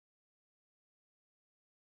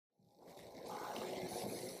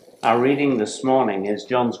Our reading this morning is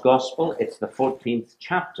John's Gospel. It's the 14th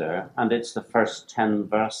chapter and it's the first 10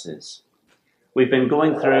 verses. We've been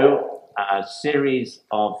going through a series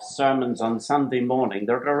of sermons on Sunday morning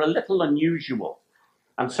that are a little unusual,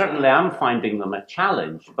 and certainly I'm finding them a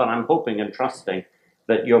challenge, but I'm hoping and trusting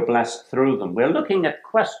that you're blessed through them. We're looking at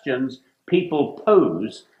questions people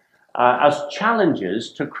pose as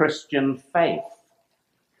challenges to Christian faith.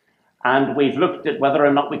 And we've looked at whether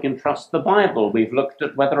or not we can trust the Bible. We've looked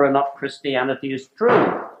at whether or not Christianity is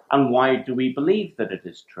true and why do we believe that it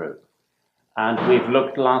is true. And we've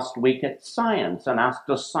looked last week at science and asked,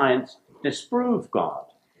 does science disprove God?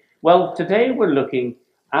 Well, today we're looking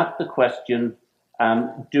at the question,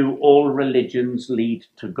 do all religions lead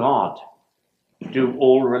to God? Do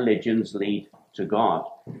all religions lead to God?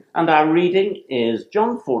 And our reading is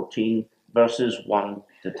John 14, verses 1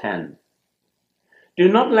 to 10. Do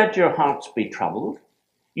not let your hearts be troubled.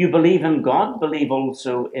 You believe in God, believe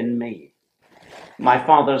also in me. My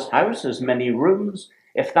Father's house has many rooms.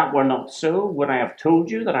 If that were not so, would I have told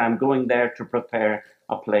you that I am going there to prepare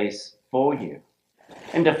a place for you?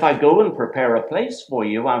 And if I go and prepare a place for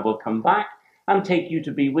you, I will come back and take you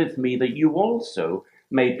to be with me, that you also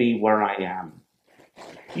may be where I am.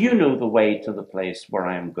 You know the way to the place where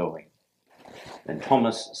I am going. Then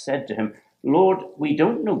Thomas said to him, Lord, we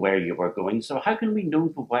don't know where you are going, so how can we know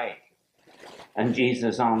the way? And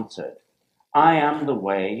Jesus answered, I am the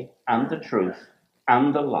way and the truth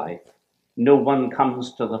and the life. No one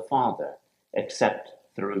comes to the Father except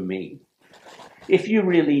through me. If you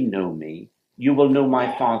really know me, you will know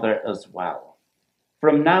my Father as well.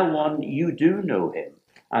 From now on, you do know him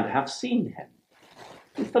and have seen him.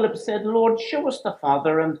 And Philip said, Lord, show us the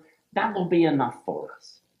Father, and that will be enough for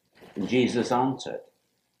us. And Jesus answered,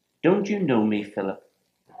 Don't you know me, Philip,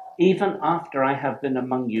 even after I have been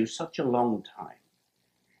among you such a long time?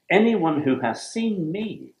 Anyone who has seen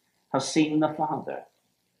me has seen the Father.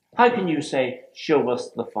 How can you say, show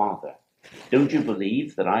us the Father? Don't you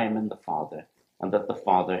believe that I am in the Father and that the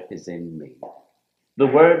Father is in me? The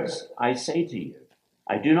words I say to you,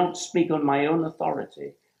 I do not speak on my own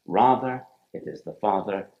authority. Rather, it is the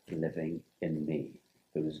Father living in me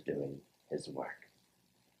who is doing his work.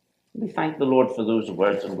 We thank the Lord for those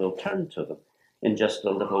words, and we'll turn to them in just a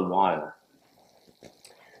little while.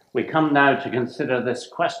 We come now to consider this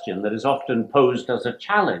question that is often posed as a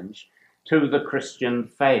challenge to the Christian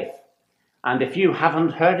faith. And if you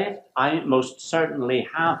haven't heard it, I most certainly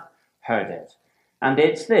have heard it. And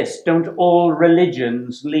it's this: don't all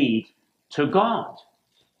religions lead to God?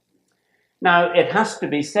 Now, it has to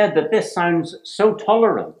be said that this sounds so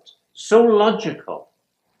tolerant, so logical,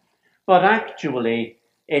 but actually,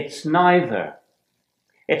 it's neither.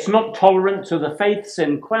 It's not tolerant to the faiths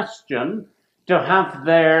in question to have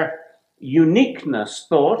their uniqueness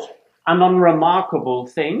thought an unremarkable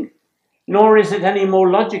thing, nor is it any more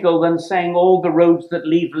logical than saying all the roads that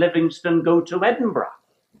leave Livingston go to Edinburgh,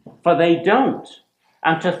 for they don't,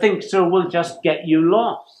 and to think so will just get you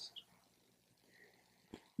lost.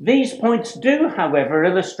 These points do, however,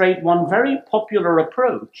 illustrate one very popular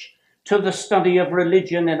approach to the study of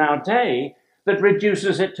religion in our day, that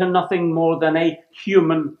reduces it to nothing more than a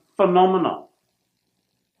human phenomenon.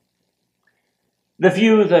 The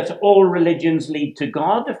view that all religions lead to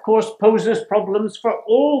God, of course, poses problems for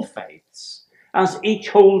all faiths, as each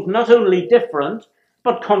hold not only different,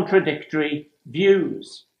 but contradictory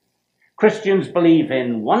views. Christians believe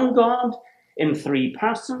in one God, in three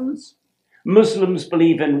persons. Muslims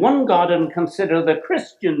believe in one God and consider the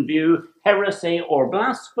Christian view heresy or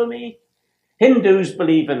blasphemy. Hindus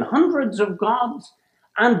believe in hundreds of gods,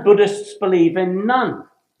 and Buddhists believe in none.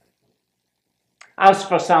 As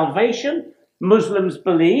for salvation, Muslims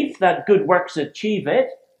believe that good works achieve it.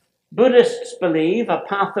 Buddhists believe a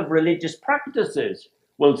path of religious practices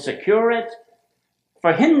will secure it.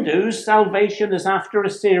 For Hindus, salvation is after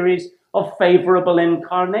a series of favorable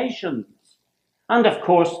incarnations. And of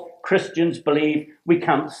course, Christians believe we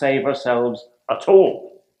can't save ourselves at all.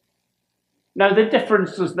 Now, the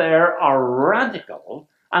differences there are radical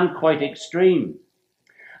and quite extreme.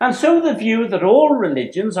 And so the view that all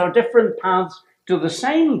religions are different paths to the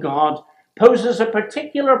same God poses a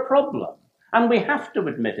particular problem, and we have to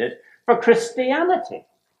admit it, for Christianity.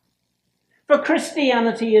 For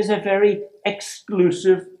Christianity is a very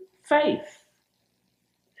exclusive faith.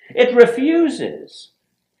 It refuses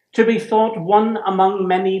to be thought one among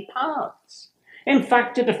many paths. In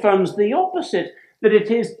fact, it affirms the opposite, that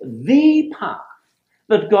it is the path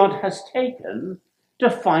that God has taken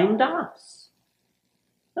to find us.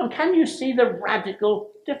 Now, can you see the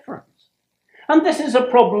radical difference? And this is a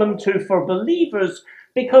problem too for believers,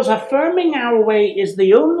 because affirming our way is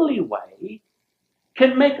the only way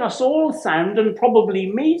can make us all sound, and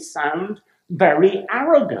probably me sound, very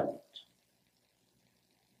arrogant.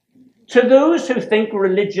 To those who think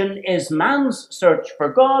religion is man's search for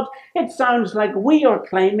God, it sounds like we are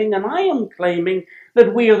claiming, and I am claiming,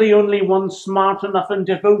 that we are the only ones smart enough and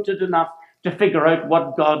devoted enough to figure out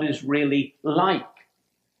what God is really like.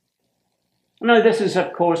 Now, this is,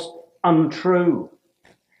 of course, untrue.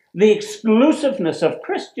 The exclusiveness of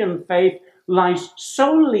Christian faith lies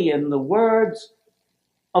solely in the words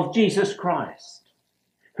of Jesus Christ,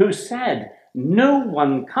 who said, "No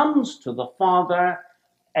one comes to the Father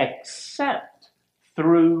except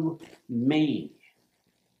through me."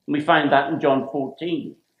 We find that in John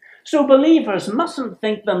 14. So believers mustn't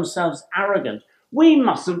think themselves arrogant. We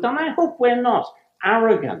mustn't, and I hope we're not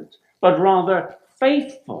arrogant, but rather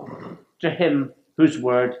faithful to him whose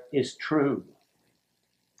word is true.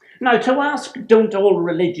 Now, to ask, don't all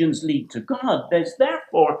religions lead to God? There's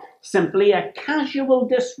therefore simply a casual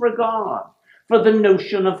disregard for the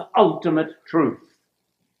notion of ultimate truth.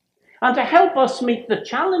 And to help us meet the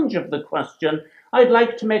challenge of the question, I'd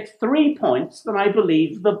like to make 3 points that I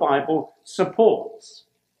believe the Bible supports.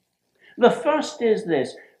 The first is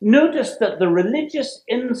this: notice that the religious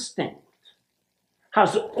instinct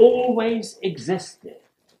has always existed.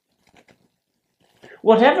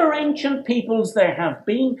 Whatever ancient peoples there have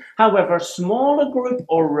been, however small a group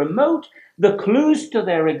or remote, the clues to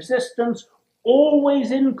their existence always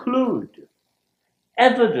include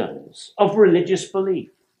evidence of religious belief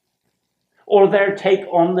or their take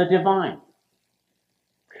on the divine.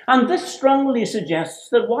 And this strongly suggests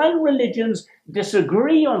that while religions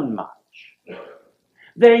disagree on much,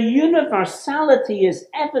 their universality is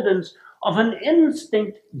evidence of an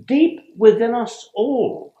instinct deep within us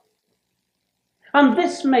all. And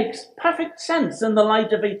this makes perfect sense in the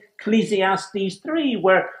light of Ecclesiastes 3,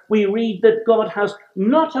 where we read that God has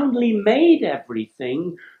not only made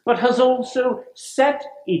everything, but has also set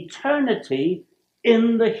eternity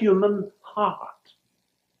in the human heart.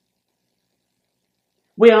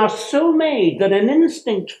 We are so made that an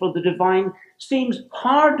instinct for the divine seems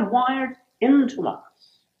hardwired into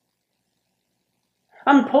us.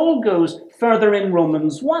 And Paul goes further in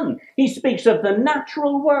Romans 1. He speaks of the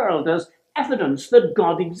natural world as evidence that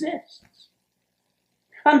God exists.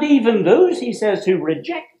 And even those, he says, who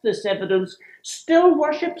reject this evidence still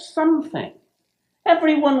worship something.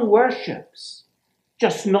 Everyone worships,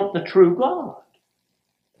 just not the true God.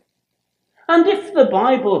 And if the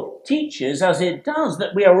Bible teaches, as it does,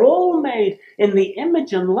 that we are all made in the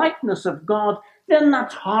image and likeness of God, then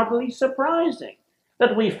that's hardly surprising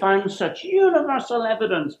that we find such universal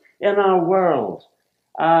evidence in our world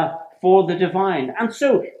for the divine. And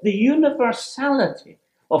so the universality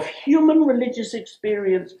of human religious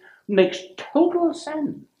experience makes total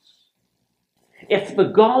sense if the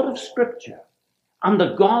God of Scripture and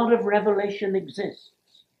the God of Revelation exists,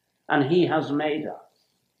 and he has made us.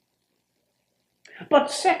 But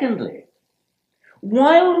secondly,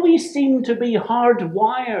 while we seem to be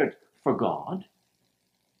hardwired for God,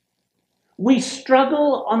 we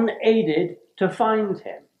struggle unaided to find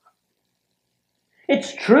him.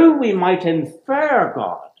 It's true we might infer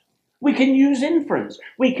God. We can use inference.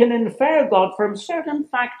 We can infer God from certain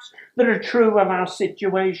facts that are true of our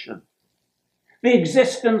situation. The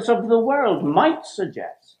existence of the world might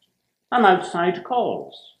suggest an outside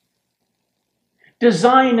cause.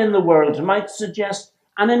 Design in the world might suggest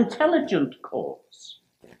an intelligent cause.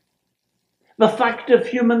 The fact of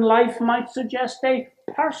human life might suggest a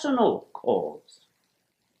personal cause.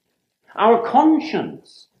 Our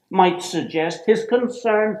conscience might suggest his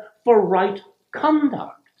concern for right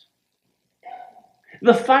conduct.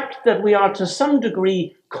 The fact that we are to some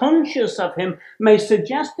degree conscious of him may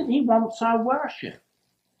suggest that he wants our worship.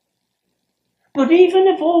 But even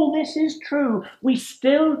if all this is true, we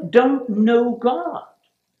still don't know God.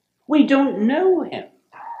 We don't know him.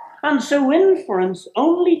 And so inference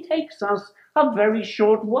only takes us a very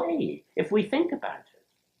short way, if we think about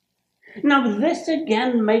it. Now, this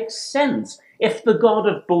again makes sense if the God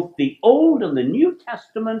of both the Old and the New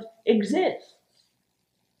Testament exists.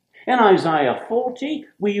 In Isaiah 40,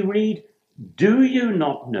 we read, "Do you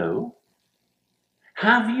not know?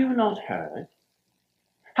 Have you not heard?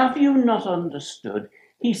 Have you not understood?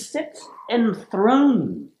 He sits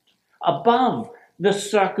enthroned above the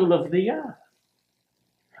circle of the earth,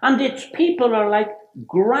 and its people are like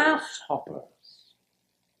grasshoppers."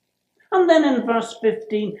 And then in verse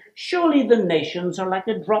 15, "Surely the nations are like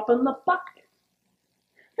a drop in the bucket.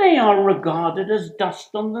 They are regarded as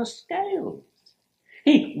dust on the scales.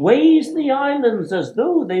 He weighs the islands as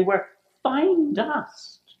though they were fine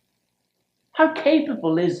dust." How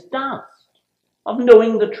capable is dust of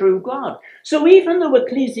knowing the true God. So even though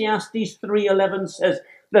Ecclesiastes 3:11 says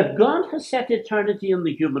that God has set eternity in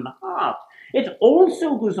the human heart, it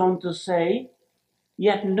also goes on to say,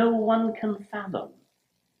 yet no one can fathom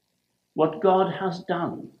what God has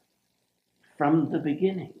done from the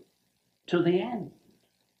beginning to the end.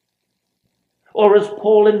 Or as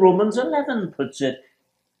Paul in Romans 11 puts it,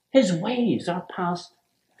 his ways are past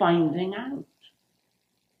finding out.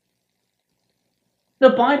 The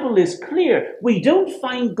Bible is clear. We don't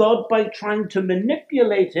find God by trying to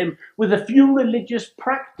manipulate him with a few religious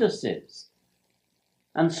practices.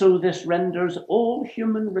 And so this renders all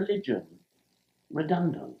human religion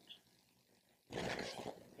redundant.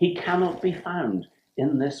 He cannot be found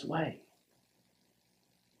in this way.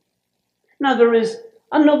 Now, there is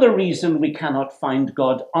another reason we cannot find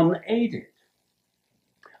God unaided.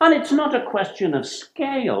 And it's not a question of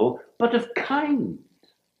scale, but of kind.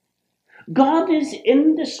 God is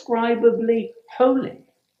indescribably holy.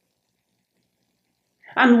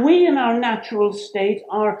 And we in our natural state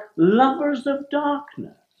are lovers of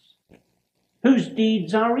darkness, whose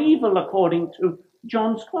deeds are evil according to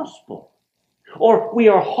John's Gospel. Or we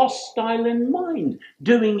are hostile in mind,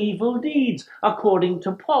 doing evil deeds according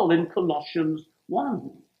to Paul in Colossians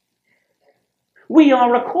 1. We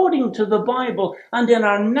are, according to the Bible and in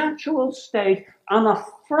our natural state, an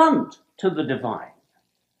affront to the divine,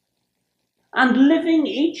 and living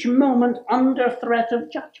each moment under threat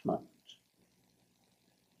of judgment.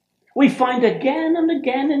 We find again and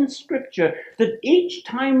again in Scripture that each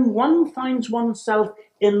time one finds oneself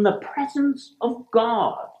in the presence of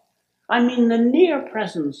God, I mean the near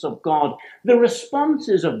presence of God, the response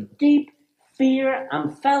is of deep fear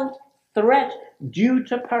and felt threat due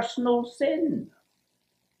to personal sin.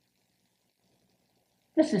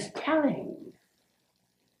 This is telling.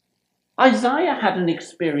 Isaiah had an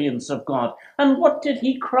experience of God, and what did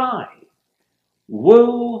he cry?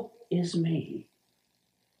 Woe is me.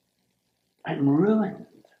 I'm ruined.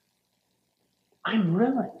 I'm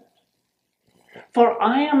ruined. For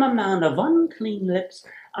I am a man of unclean lips,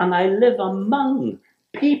 and I live among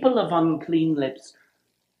people of unclean lips,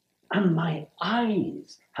 and my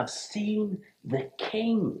eyes have seen the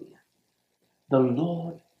King, the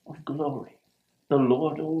Lord of glory, the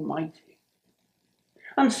Lord Almighty.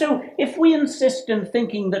 And so, if we insist in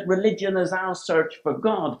thinking that religion is our search for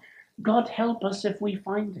God, God help us if we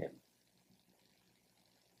find him.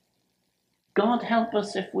 God help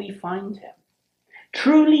us if we find him.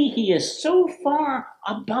 Truly, he is so far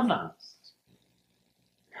above us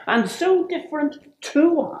and so different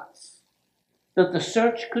to us that the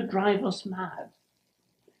search could drive us mad.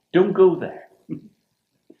 Don't go there.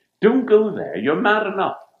 Don't go there. You're mad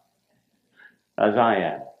enough, as I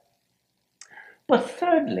am. But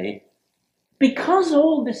thirdly, because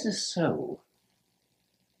all this is so,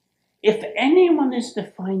 if anyone is to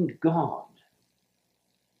find God,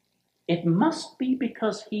 it must be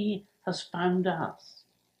because he has found us.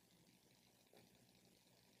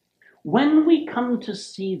 When we come to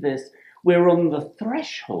see this, we're on the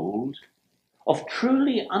threshold of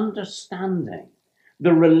truly understanding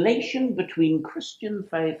the relation between Christian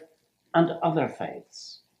faith and other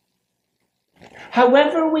faiths.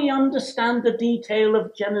 However we understand the detail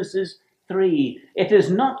of Genesis 3, it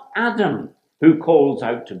is not Adam who calls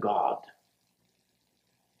out to God,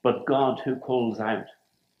 but God who calls out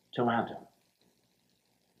to Adam.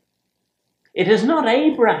 It is not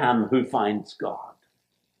Abraham who finds God,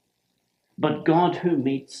 but God who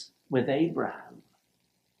meets with Abraham.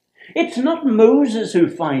 It's not Moses who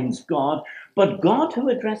finds God, but God who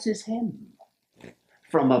addresses him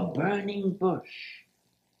from a burning bush.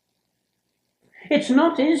 It's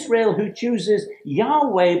not Israel who chooses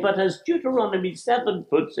Yahweh, but as Deuteronomy 7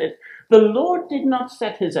 puts it, the Lord did not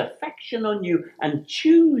set his affection on you and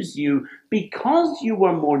choose you because you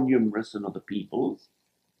were more numerous than other peoples,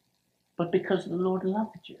 but because the Lord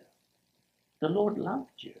loved you. The Lord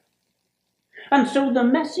loved you. And so the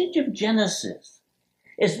message of Genesis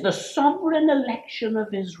is the sovereign election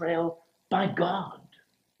of Israel by God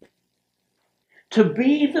to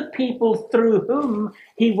be the people through whom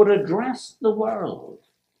he would address the world.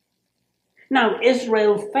 Now,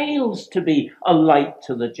 Israel fails to be a light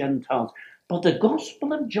to the Gentiles, but the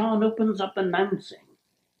Gospel of John opens up announcing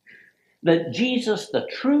that Jesus, the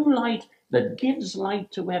true light that gives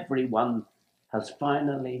light to everyone, has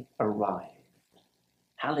finally arrived.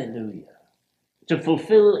 Hallelujah. To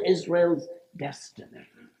fulfill Israel's destiny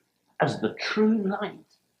as the true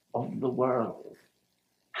light of the world.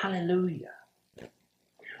 Hallelujah.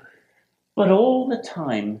 But all the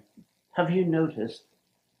time, have you noticed,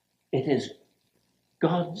 it is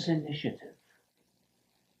God's initiative.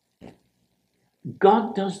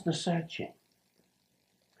 God does the searching.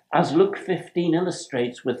 As Luke 15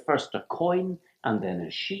 illustrates, with first a coin, and then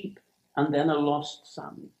a sheep, and then a lost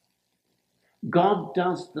son. God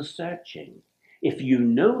does the searching. If you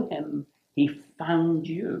know him, he found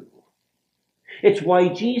you. It's why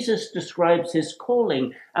Jesus describes his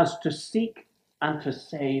calling as to seek and to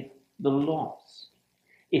save the lost.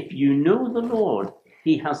 If you know the Lord,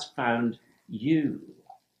 he has found you.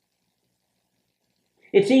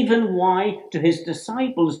 It's even why to his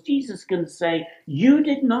disciples, Jesus can say, you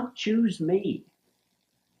did not choose me,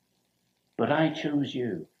 but I chose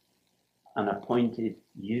you and appointed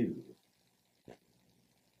you.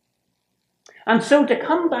 And so to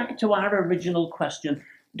come back to our original question,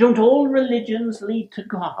 don't all religions lead to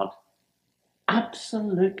God?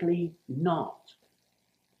 Absolutely not.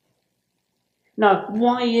 Now,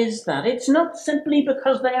 why is that? It's not simply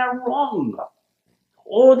because they are wrong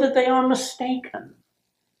or that they are mistaken.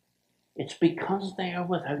 It's because they are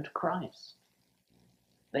without Christ.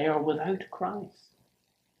 They are without Christ.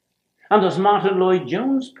 And as Martin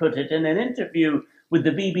Lloyd-Jones put it in an interview with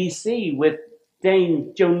the BBC with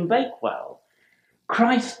Dame Joan Bakewell,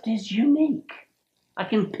 Christ is unique. I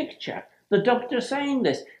can picture the doctor saying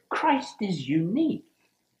this. Christ is unique.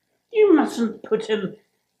 You mustn't put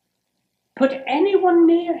anyone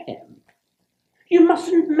near him. You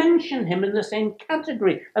mustn't mention him in the same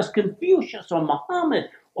category as Confucius or Muhammad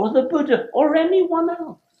or the Buddha or anyone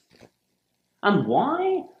else. And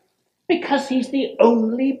why? Because he's the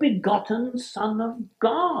only begotten Son of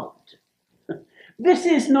God. This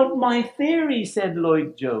is not my theory, said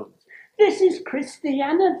Lloyd-Jones. This is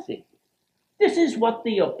Christianity. This is what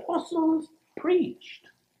the apostles preached.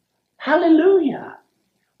 Hallelujah.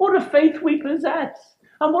 What a faith we possess,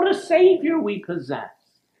 and what a Saviour we possess.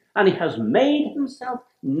 And he has made himself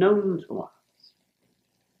known to us.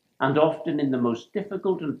 And often in the most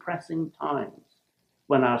difficult and pressing times,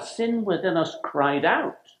 when our sin within us cried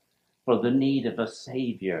out for the need of a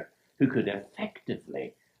Saviour who could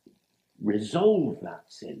effectively resolve that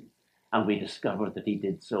sin, and we discovered that he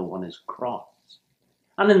did so on his cross.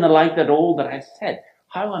 And in the light of all that I said,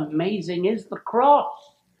 how amazing is the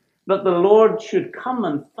cross, that the Lord should come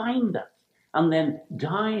and find us and then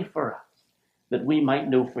die for us, that we might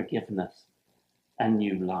know forgiveness and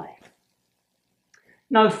new life.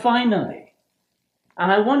 Now finally,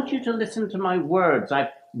 and I want you to listen to my words.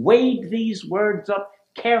 I've weighed these words up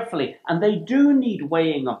carefully, and they do need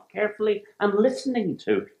weighing up carefully and listening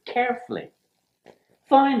to carefully.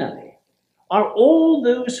 Finally, are all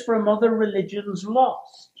those from other religions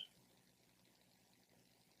lost?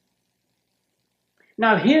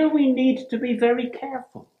 Now here we need to be very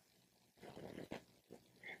careful.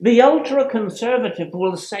 The ultra-conservative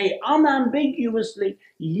will say unambiguously,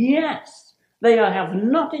 yes, they have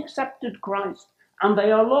not accepted Christ and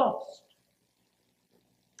they are lost.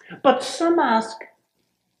 But some ask,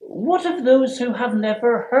 what of those who have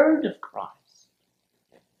never heard of Christ?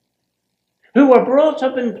 Who are brought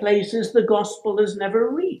up in places the gospel has never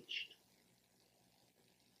reached?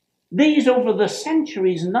 These over the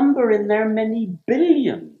centuries number in their many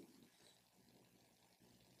billions.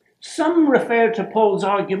 Some refer to Paul's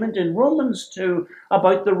argument in Romans 2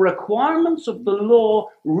 about the requirements of the law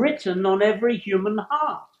written on every human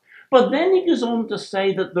heart. But then he goes on to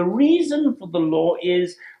say that the reason for the law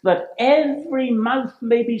is that every mouth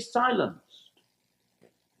may be silenced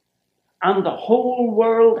and the whole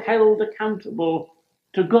world held accountable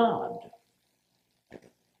to God.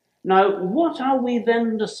 Now, what are we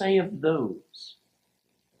then to say of those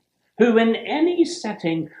who in any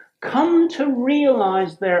setting come to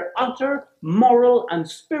realize their utter moral and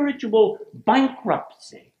spiritual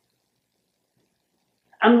bankruptcy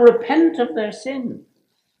and repent of their sins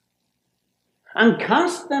and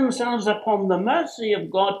cast themselves upon the mercy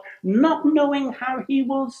of God, not knowing how he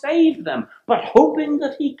will save them, but hoping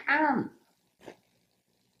that he can?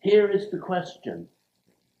 Here is the question: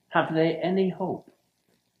 have they any hope?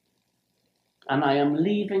 And I am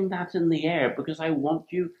leaving that in the air because I want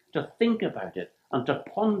you to think about it and to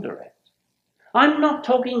ponder it. I'm not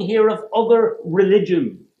talking here of other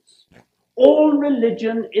religions. All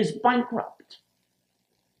religion is bankrupt.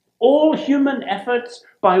 All human efforts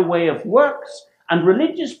by way of works and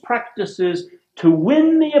religious practices to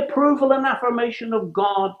win the approval and affirmation of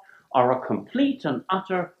God are a complete and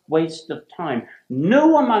utter waste of time.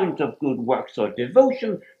 No amount of good works or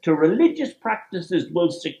devotion to religious practices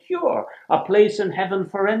will secure a place in heaven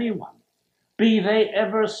for anyone, be they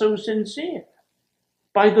ever so sincere.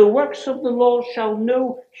 By the works of the law shall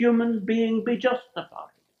no human being be justified.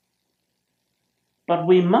 But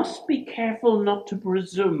we must be careful not to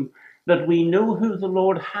presume that we know who the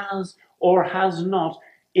Lord has or has not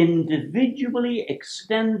individually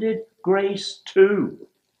extended grace to.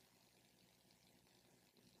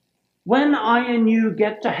 When I and you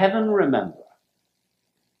get to heaven, remember,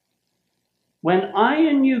 when I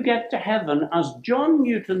and you get to heaven, as John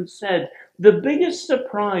Newton said, the biggest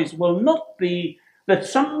surprise will not be that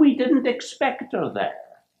some we didn't expect are there.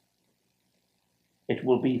 It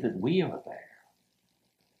will be that we are there.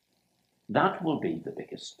 That will be the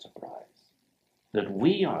biggest surprise, that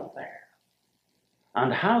we are there.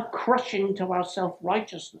 And how crushing to our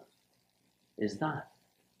self-righteousness is that?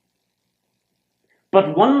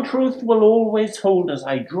 But one truth will always hold as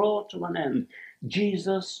I draw to an end.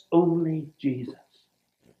 Jesus, only Jesus.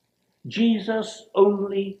 Jesus,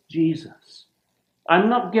 only Jesus. I'm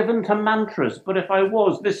not given to mantras, but if I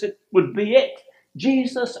was, this would be it.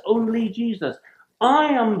 Jesus, only Jesus. I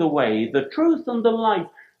am the way, the truth, and the life.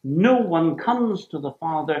 No one comes to the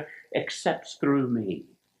Father except through me.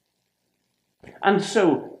 And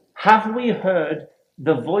so, have we heard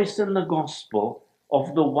the voice in the gospel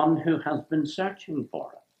of the one who has been searching for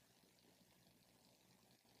us?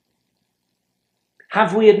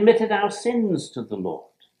 Have we admitted our sins to the Lord?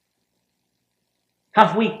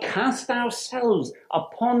 Have we cast ourselves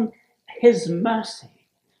upon his mercy?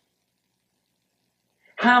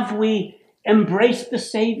 Have we embraced the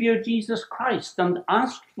Saviour Jesus Christ and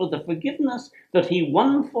asked for the forgiveness that he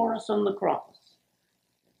won for us on the cross?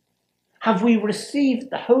 Have we received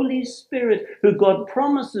the Holy Spirit who God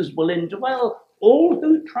promises will indwell all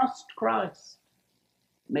who trust Christ,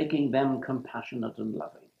 making them compassionate and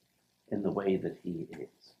loving in the way that he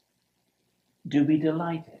is? Do we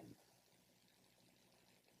delight in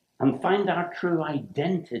and find our true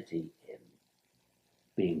identity in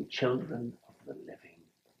being children of the living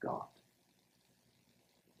God?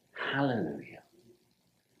 Hallelujah.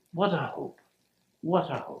 What a hope. What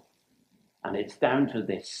a hope. And it's down to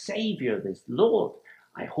this Saviour, this Lord.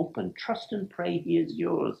 I hope and trust and pray he is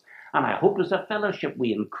yours. And I hope as a fellowship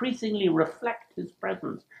we increasingly reflect his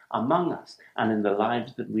presence among us and in the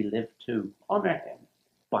lives that we live to honour him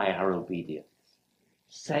by our obedience.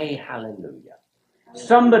 Say hallelujah.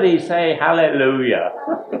 Somebody say hallelujah.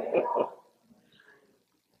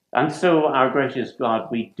 And so, our gracious God,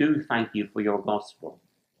 we do thank you for your gospel.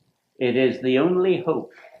 It is the only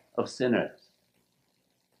hope of sinners.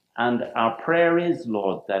 And our prayer is,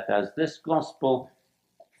 Lord, that as this gospel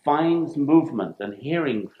finds movement and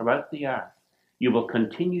hearing throughout the earth, you will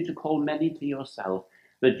continue to call many to yourself,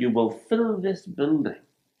 that you will fill this building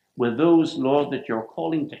with those, Lord, that you're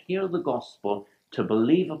calling to hear the gospel, to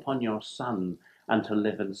believe upon your Son, and to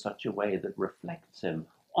live in such a way that reflects him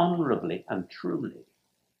honorably and truly.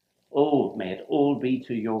 Oh, may it all be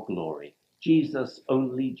to your glory. Jesus,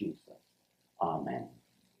 only Jesus. Amen.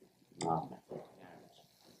 Amen.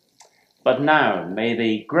 But now may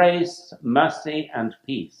the grace, mercy, and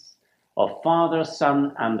peace of Father,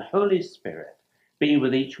 Son, and Holy Spirit be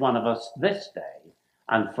with each one of us this day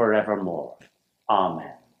and forevermore.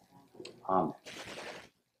 Amen. Amen.